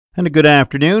And a good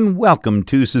afternoon. Welcome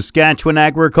to Saskatchewan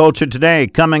Agriculture Today.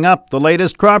 Coming up, the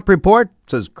latest crop report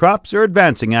says crops are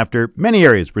advancing after many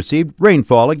areas received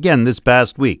rainfall again this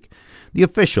past week. The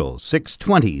official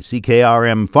 620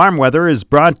 CKRM farm weather is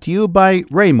brought to you by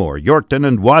Raymore, Yorkton,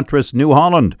 and Watrous, New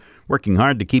Holland, working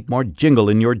hard to keep more jingle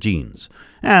in your jeans.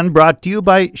 And brought to you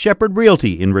by Shepherd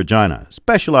Realty in Regina,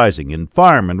 specializing in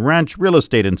farm and ranch real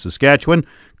estate in Saskatchewan.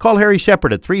 Call Harry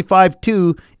Shepherd at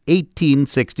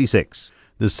 352-1866.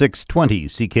 The 620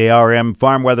 CKRM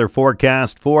farm weather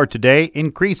forecast for today,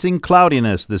 increasing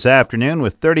cloudiness this afternoon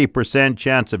with 30%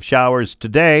 chance of showers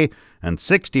today and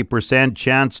 60%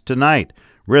 chance tonight.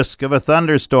 Risk of a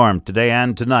thunderstorm today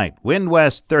and tonight. Wind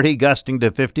west 30 gusting to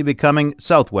 50, becoming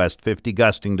southwest 50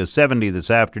 gusting to 70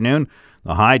 this afternoon.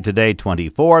 The high today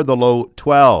 24, the low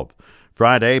 12.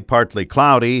 Friday partly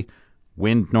cloudy,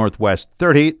 wind northwest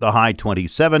 30, the high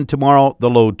 27. Tomorrow the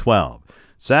low 12.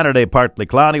 Saturday, partly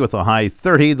cloudy with a high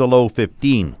 30, the low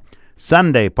 15.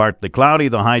 Sunday, partly cloudy,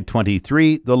 the high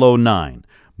 23, the low 9.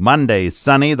 Monday,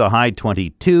 sunny, the high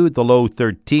 22, the low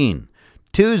 13.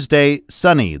 Tuesday,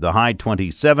 sunny, the high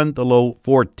 27, the low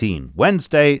 14.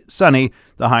 Wednesday, sunny,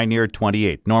 the high near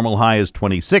 28. Normal high is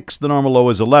 26, the normal low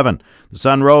is 11. The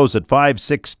sun rose at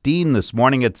 5:16 this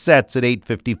morning. It sets at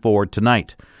 8:54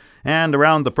 tonight. And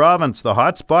around the province, the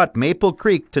hot spot, Maple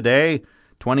Creek today,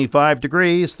 25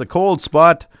 degrees. The cold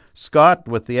spot, Scott,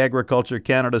 with the Agriculture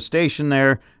Canada station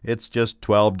there, it's just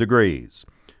 12 degrees.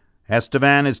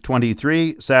 Estevan is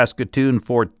 23, Saskatoon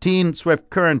 14, Swift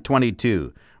Current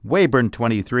 22, Weyburn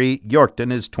 23,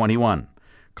 Yorkton is 21.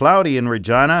 Cloudy in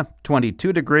Regina,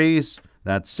 22 degrees.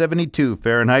 That's 72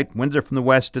 Fahrenheit. Winds are from the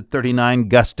west at 39,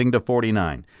 gusting to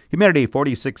 49. Humidity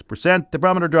 46%. The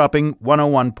barometer dropping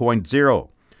 101.0.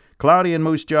 Cloudy in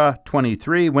Moose Jaw,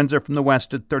 23. Winds are from the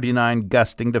west at 39,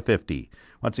 gusting to 50.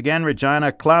 Once again,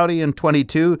 Regina, cloudy and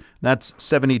 22. That's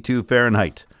 72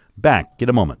 Fahrenheit. Back in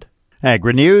a moment.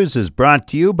 Agri-News is brought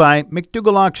to you by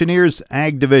McDougall Auctioneers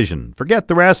Ag Division. Forget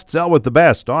the rest, sell with the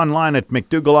best. Online at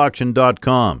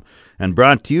mcdougallauction.com. And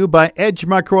brought to you by Edge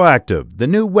Microactive, the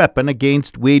new weapon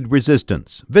against weed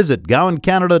resistance. Visit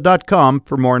gowancanada.com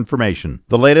for more information.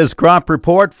 The latest crop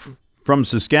report from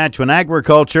Saskatchewan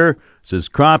Agriculture says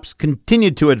crops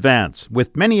continued to advance,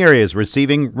 with many areas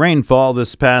receiving rainfall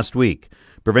this past week.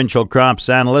 Provincial crops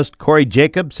analyst Corey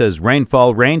Jacob says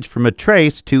rainfall ranged from a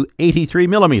trace to 83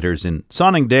 millimeters in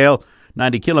Sonningdale,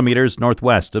 90 kilometers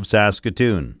northwest of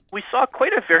Saskatoon. We saw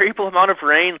quite a variable amount of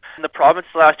rain in the province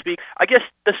last week. I guess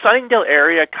the Sunningdale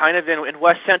area, kind of in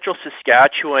west central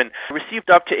Saskatchewan, received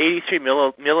up to 83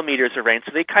 millimeters of rain,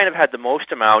 so they kind of had the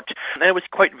most amount. And it was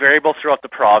quite variable throughout the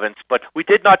province, but we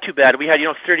did not too bad. We had,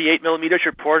 38 millimeters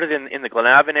reported in the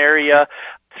Glenavon area,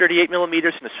 38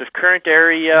 millimeters in the Swift Current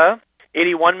area,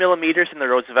 81 millimeters in the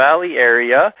Rose Valley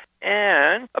area,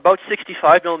 and about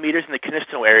 65 millimeters in the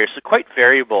Canistino area, so quite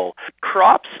variable.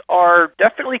 Crops are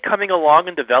definitely coming along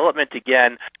in development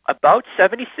again. About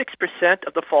 76%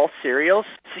 of the fall cereals,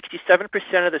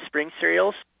 67% of the spring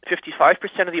cereals,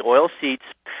 55% of the oil seeds,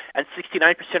 and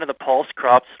 69% of the pulse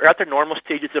crops are at their normal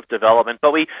stages of development.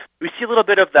 But we see a little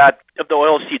bit of that, of the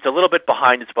oil seeds, a little bit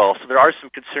behind as well, so there are some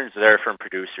concerns there from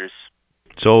producers.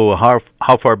 So how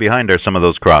far behind are some of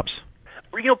those crops?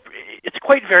 It's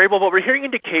quite variable, but we're hearing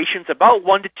indications about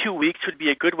 1 to 2 weeks would be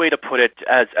a good way to put it,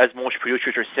 as most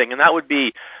producers are saying, and that would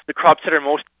be the crops that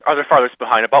are the farthest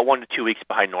behind, about 1 to 2 weeks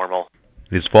behind normal.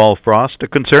 Is fall frost a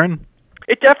concern?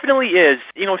 It definitely is.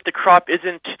 If the crop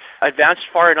isn't advanced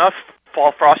far enough,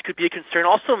 fall frost could be a concern.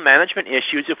 Also, management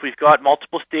issues. If we've got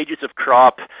multiple stages of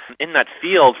crop in that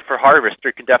field for harvest,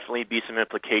 there can definitely be some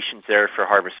implications there for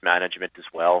harvest management as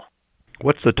well.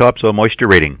 What's the topsoil moisture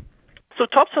rating? So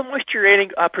topsoil moisture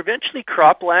rating, provincially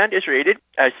cropland is rated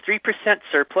as 3%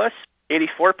 surplus,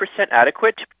 84%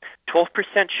 adequate,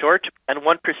 12% short, and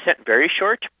 1% very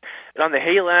short. And on the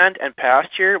hayland and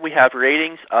pasture, we have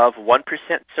ratings of 1%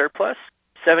 surplus,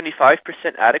 75%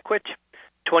 adequate,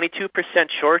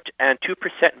 22% short, and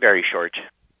 2% very short.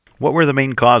 What were the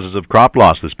main causes of crop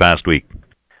loss this past week?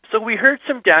 So we heard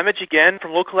some damage again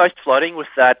from localized flooding with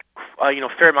that,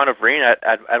 fair amount of rain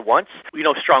at once.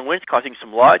 Strong winds causing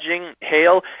some lodging,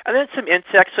 hail, and then some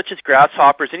insects such as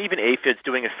grasshoppers and even aphids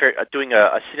doing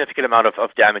a significant amount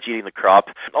of damage eating the crop.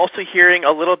 Also hearing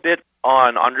a little bit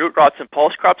on root rots and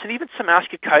pulse crops, and even some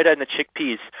ascochyta in the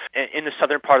chickpeas in the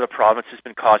southern part of the province has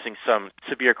been causing some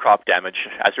severe crop damage,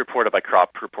 as reported by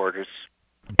crop reporters.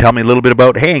 Tell me a little bit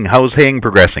about haying. How's haying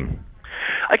progressing?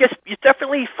 I guess it's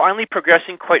definitely finally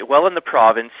progressing quite well in the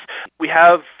province.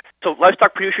 So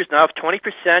livestock producers now have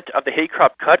 20% of the hay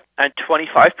crop cut and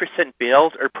 25%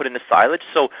 baled or put into silage,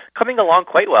 so coming along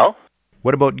quite well.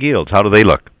 What about yields? How do they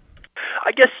look?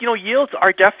 I guess, yields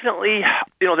are definitely,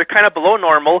 they're kind of below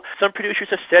normal. Some producers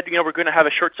have said, we're going to have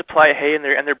a short supply of hay, and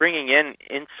they're bringing in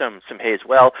some hay as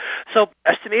well. So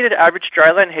estimated average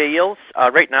dryland hay yields,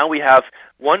 right now we have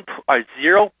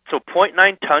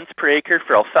 0.9 tons per acre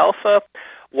for alfalfa,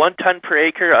 1 ton per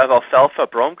acre of alfalfa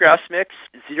brome grass mix,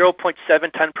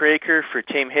 0.7 ton per acre for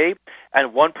tame hay,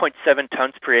 and 1.7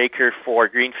 tons per acre for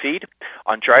green feed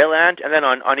on dry land. And then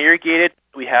on irrigated,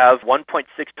 we have 1.6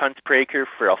 tons per acre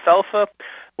for alfalfa,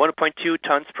 1.2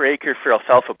 tons per acre for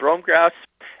alfalfa brome grass,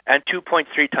 and 2.3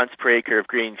 tons per acre of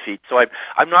green feed. So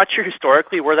I'm not sure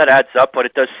historically where that adds up, but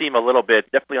it does seem a little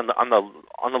bit definitely on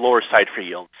the lower side for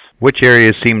yields. Which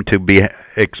areas seem to be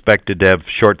expected to have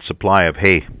short supply of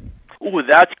hay? Ooh,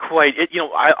 that's quite it.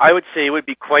 I would say it would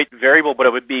be quite variable, but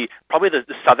it would be probably the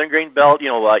southern grain belt.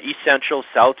 East Central,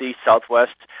 Southeast,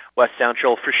 Southwest, West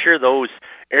Central. For sure, those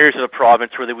areas of the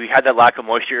province where we had that lack of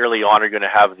moisture early on are going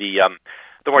to have the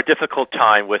more difficult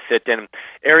time with it. And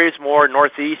areas more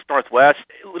northeast, northwest,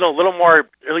 a little more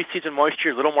early season moisture,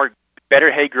 a little more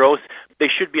better hay growth. They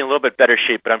should be in a little bit better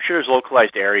shape. But I'm sure there's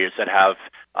localized areas that have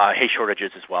hay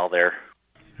shortages as well there.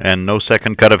 And no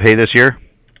second cut of hay this year?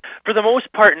 For the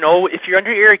most part, no. If you're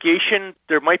under irrigation,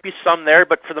 there might be some there,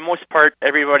 but for the most part,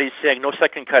 everybody's saying no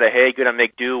second cut of hay, going to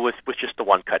make do with just the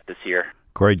one cut this year.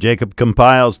 Corey Jacob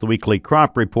compiles the weekly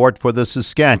crop report for the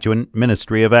Saskatchewan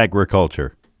Ministry of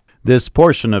Agriculture. This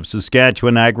portion of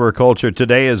Saskatchewan Agriculture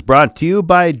Today is brought to you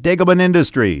by Degelman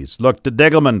Industries. Look to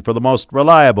Degelman for the most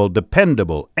reliable,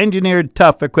 dependable, engineered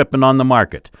tough equipment on the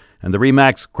market. And the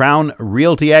RE/MAX Crown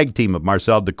Realty Ag team of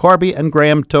Marcel DeCorby and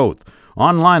Graham Toth.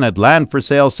 Online at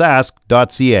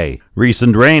landforsalesask.ca.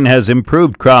 Recent rain has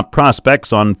improved crop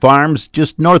prospects on farms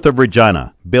just north of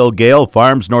Regina. Bill Gale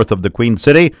farms north of the Queen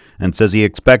City and says he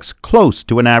expects close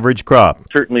to an average crop.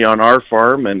 Certainly on our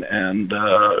farm and in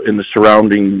the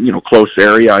surrounding close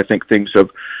area, I think things have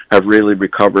really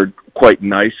recovered quite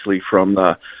nicely from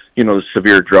the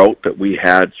severe drought that we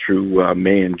had through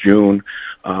May and June.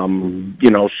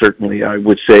 Certainly I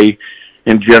would say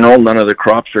in general, none of the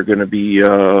crops are going to be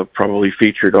probably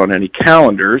featured on any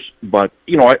calendars. But,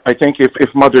 I think if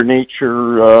Mother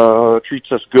Nature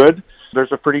treats us good,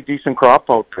 there's a pretty decent crop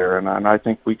out there. And I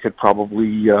think we could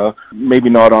probably,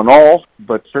 maybe not on all,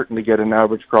 but certainly get an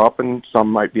average crop. And some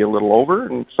might be a little over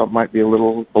and some might be a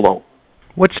little below.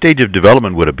 What stage of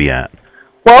development would it be at?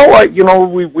 Well,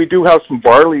 we do have some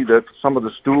barley that some of the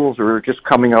stools are just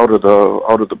coming out of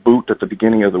the boot at the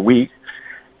beginning of the week.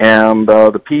 And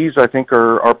the peas, I think,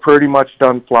 are pretty much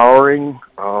done flowering.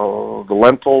 The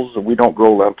lentils, we don't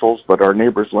grow lentils, but our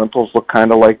neighbors' lentils look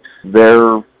kind of like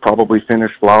they're probably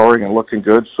finished flowering and looking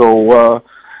good. So,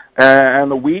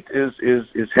 and the wheat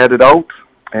is headed out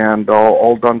and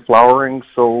all done flowering.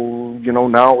 So,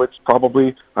 now it's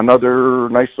probably another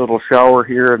nice little shower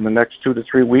here in the next 2 to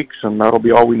 3 weeks, and that'll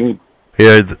be all we need.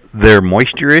 Are there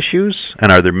moisture issues,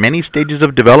 and are there many stages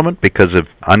of development because of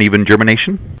uneven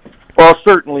germination? Well,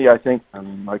 certainly, I think,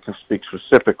 and I can speak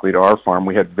specifically to our farm,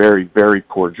 we had very, very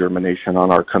poor germination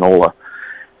on our canola.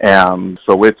 And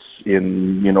so it's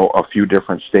in, a few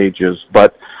different stages.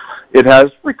 But it has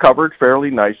recovered fairly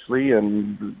nicely.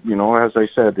 And, as I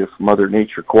said, if Mother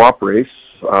Nature cooperates,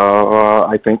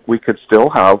 I think we could still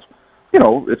have,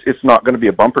 it's not going to be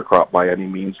a bumper crop by any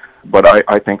means. But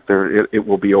I think it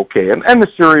will be okay. And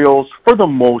the cereals, for the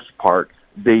most part,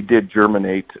 they did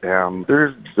germinate, and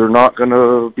they're not going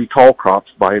to be tall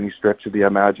crops by any stretch of the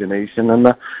imagination. And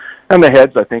the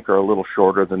heads, I think, are a little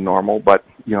shorter than normal, but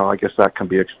I guess that can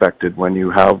be expected when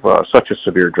you have such a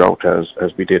severe drought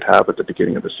as we did have at the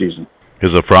beginning of the season.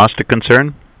 Is the frost a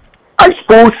concern? I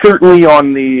suppose certainly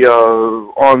on the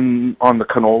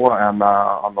canola and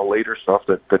on the later stuff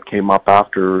that came up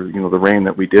after the rain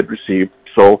that we did receive.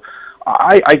 So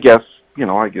I guess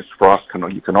frost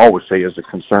you can always say is a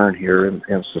concern here in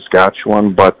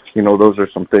Saskatchewan, but those are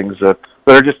some things that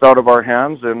are just out of our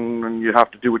hands, and you have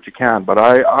to do what you can. But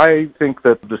I think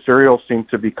that the cereals seem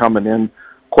to be coming in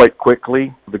quite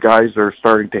quickly. The guys are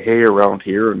starting to hay around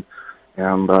here, and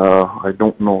I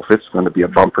don't know if it's going to be a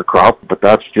bumper crop, but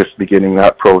that's just beginning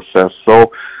that process.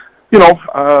 So,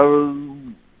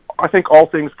 I think all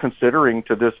things considering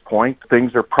to this point,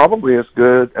 things are probably as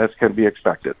good as can be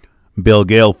expected. Bill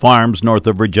Gale farms north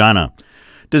of Regina.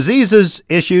 Diseases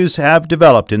issues have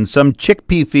developed in some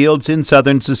chickpea fields in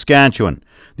southern Saskatchewan.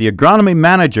 The agronomy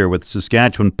manager with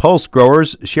Saskatchewan Pulse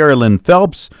Growers, Sherilyn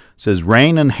Phelps, says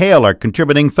rain and hail are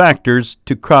contributing factors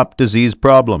to crop disease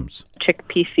problems.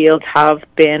 Chickpea fields have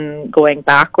been going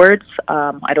backwards.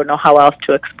 I don't know how else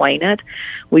to explain it.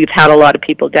 We've had a lot of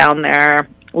people down there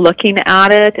looking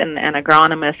at it, and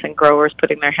agronomists and growers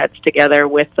putting their heads together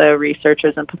with the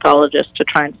researchers and pathologists to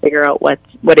try and figure out what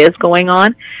is going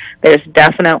on. There's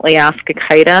definitely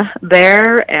Ascochyta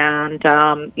there, and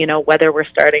whether we're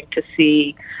starting to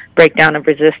see breakdown of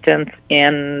resistance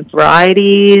in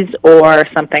varieties or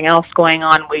something else going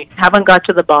on, we haven't got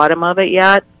to the bottom of it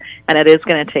yet. And it is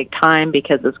going to take time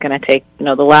because it's going to take,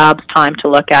 the labs time to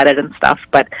look at it and stuff.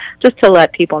 But just to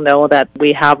let people know that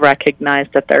we have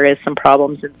recognized that there is some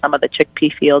problems in some of the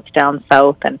chickpea fields down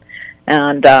south, and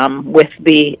with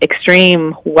the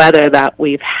extreme weather that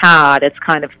we've had, it's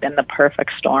kind of been the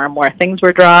perfect storm where things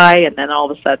were dry and then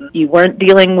all of a sudden you weren't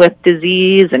dealing with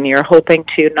disease and you're hoping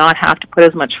to not have to put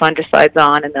as much fungicides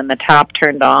on, and then the tap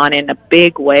turned on in a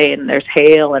big way and there's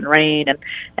hail and rain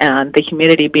and the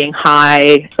humidity being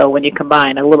high. So when you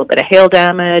combine a little bit of hail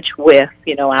damage with,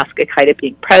 Ascochyta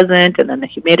being present and then the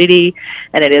humidity,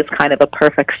 and it is kind of a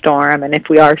perfect storm. And if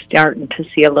we are starting to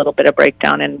see a little bit of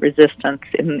breakdown in resistance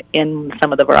in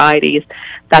some of the varieties,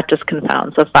 that just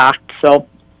confounds the fact. So,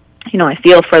 I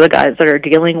feel for the guys that are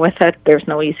dealing with it. There's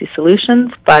no easy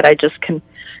solutions, but I just can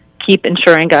keep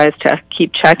ensuring guys to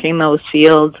keep checking those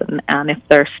fields, and if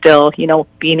they're still,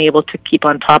 being able to keep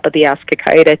on top of the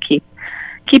Ascochyta, keep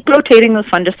rotating those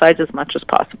fungicides as much as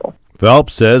possible.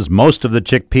 Phelps says most of the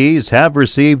chickpeas have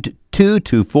received 2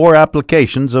 to 4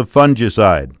 applications of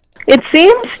fungicide. It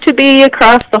seems to be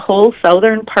across the whole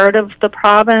southern part of the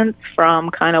province,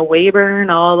 from kind of Weyburn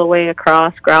all the way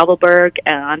across Gravelbourg,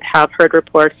 and have heard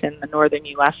reports in the northern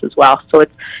U.S. as well. So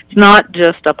it's not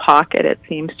just a pocket. It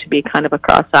seems to be kind of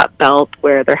across that belt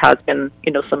where there has been,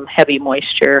 some heavy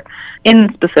moisture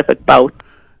in specific bouts.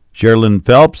 Sherilyn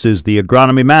Phelps is the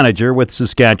agronomy manager with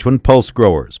Saskatchewan Pulse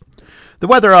Growers. The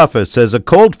Weather Office says a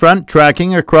cold front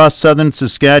tracking across southern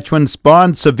Saskatchewan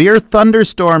spawned severe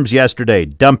thunderstorms yesterday,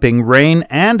 dumping rain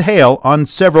and hail on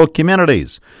several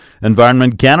communities.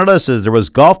 Environment Canada says there was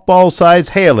golf ball-size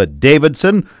hail at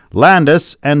Davidson,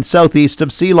 Landis, and southeast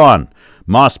of Ceylon.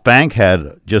 Mossbank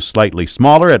had just slightly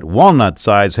smaller at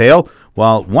walnut-size hail,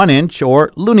 while 1-inch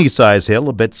or loonie-size hail,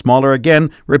 a bit smaller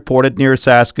again, reported near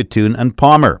Saskatoon and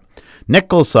Palmer.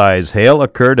 Nickel-size hail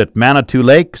occurred at Manitou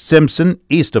Lake, Simpson,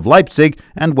 east of Leipzig,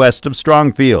 and west of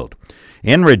Strongfield.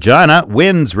 In Regina,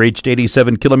 winds reached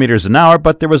 87 kilometers an hour,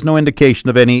 but there was no indication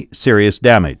of any serious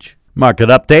damage. Market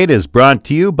Update is brought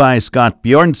to you by Scott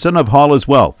Bjornson of Hall's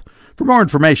Wealth. For more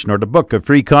information or to book a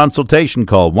free consultation,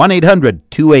 call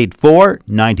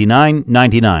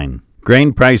 1-800-284-9999.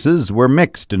 Grain prices were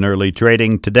mixed in early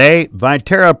trading today.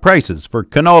 Viterra prices for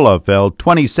canola fell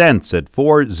 20 cents at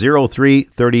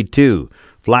 $4.0332.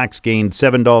 Flax gained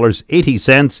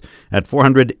 $7.80 at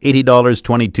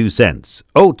 $480.22.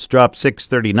 Oats dropped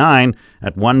 $6.39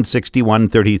 at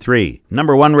 $161.33.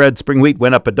 Number 1 red spring wheat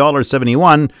went up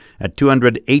 $1.71 at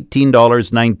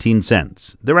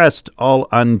 $218.19. The rest all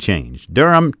unchanged.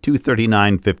 Durham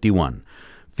 $239.51.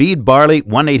 Feed barley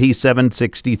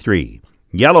 $187.63.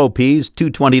 Yellow peas,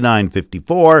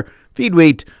 $229.54. Feed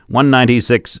wheat,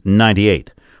 $196.98.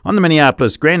 On the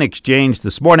Minneapolis Grain Exchange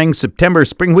this morning, September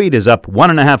spring wheat is up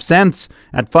 1.5 cents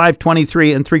at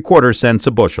 $5.23 3/4 cents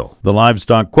a bushel. The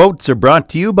livestock quotes are brought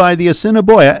to you by the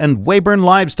Assiniboia and Weyburn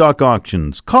Livestock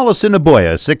Auctions. Call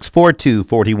Assiniboia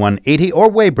 642-4180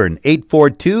 or Weyburn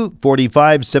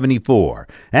 842-4574.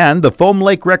 And the Foam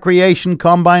Lake Recreation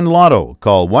Combine Lotto.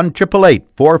 Call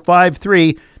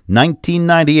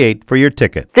 1-888-453-1998 for your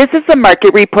ticket. This is the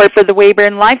market report for the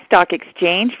Weyburn Livestock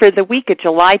Exchange for the week of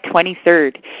July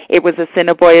 23rd. It was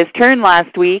Assiniboia's turn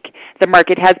last week. The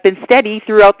market has been steady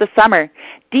throughout the summer.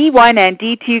 D1 and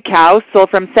D2 cows sold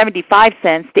from 75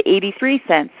 cents to 83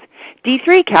 cents.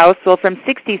 D3 cows sold from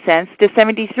 60 cents to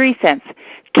 73 cents.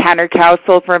 Canner cows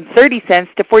sold from 30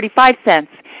 cents to 45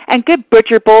 cents. And good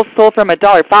butcher bulls sold from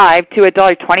 $1.05 to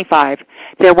 $1.25.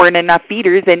 There weren't enough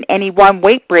feeders in any one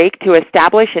weight break to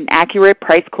establish an accurate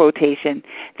price quotation.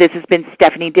 This has been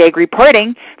Stephanie Daigle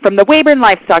reporting from the Weyburn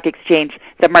Livestock Exchange,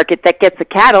 the market that gets the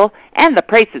cattle and the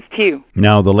prices too.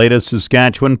 Now the latest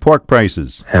Saskatchewan pork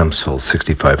prices. Ham sold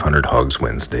 6,500 hogs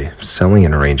Wednesday, selling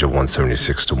in a range of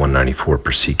 176 to 194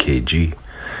 per ckg.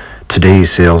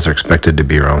 Today's sales are expected to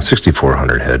be around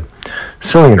 6,400 head,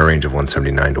 selling in a range of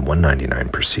 179 to 199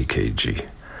 per ckg.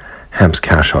 Ham's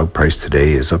cash hog price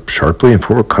today is up sharply, and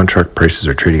forward contract prices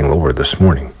are trading lower this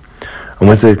morning. On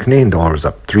Wednesday, the Canadian dollar was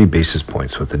up 3 basis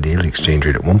points with the daily exchange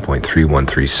rate at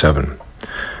 1.3137.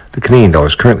 The Canadian dollar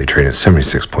is currently trading at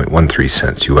 76.13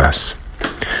 cents U.S.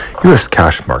 U.S.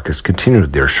 cash markets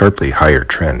continued their sharply higher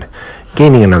trend,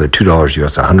 gaining another $2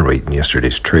 U.S. a hundredweight in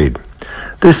yesterday's trade.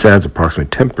 This adds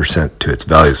approximately 10% to its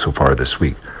value so far this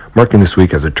week, marking this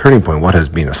week as a turning point in what has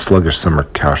been a sluggish summer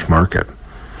cash market.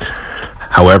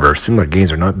 However, similar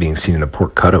gains are not being seen in the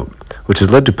pork cutout, which has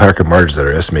led to packer margins that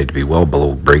are estimated to be well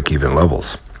below break-even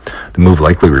levels. The move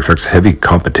likely reflects heavy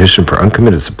competition for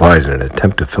uncommitted supplies in an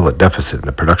attempt to fill a deficit in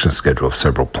the production schedule of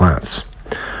several plants.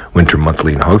 Winter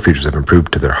monthly and hog futures have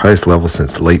improved to their highest level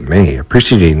since late May,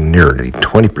 appreciating nearly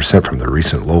 20% from their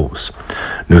recent lows.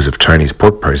 News of Chinese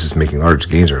pork prices making large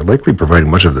gains are likely providing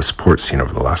much of the support seen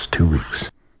over the last 2 weeks.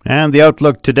 And the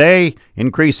outlook today,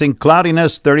 increasing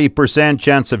cloudiness, 30%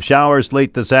 chance of showers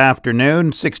late this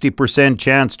afternoon, 60%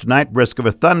 chance tonight, risk of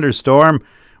a thunderstorm,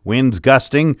 winds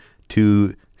gusting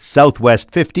to southwest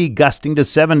 50, gusting to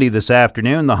 70 this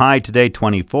afternoon, the high today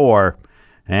 24,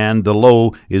 and the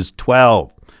low is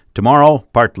 12. Tomorrow,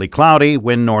 partly cloudy,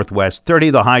 wind northwest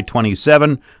 30, the high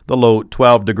 27, the low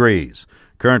 12 degrees.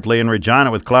 Currently in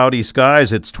Regina with cloudy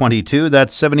skies, it's 22,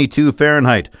 that's 72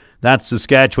 Fahrenheit. That's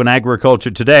Saskatchewan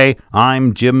Agriculture Today.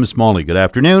 I'm Jim Smalley. Good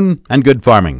afternoon and good farming.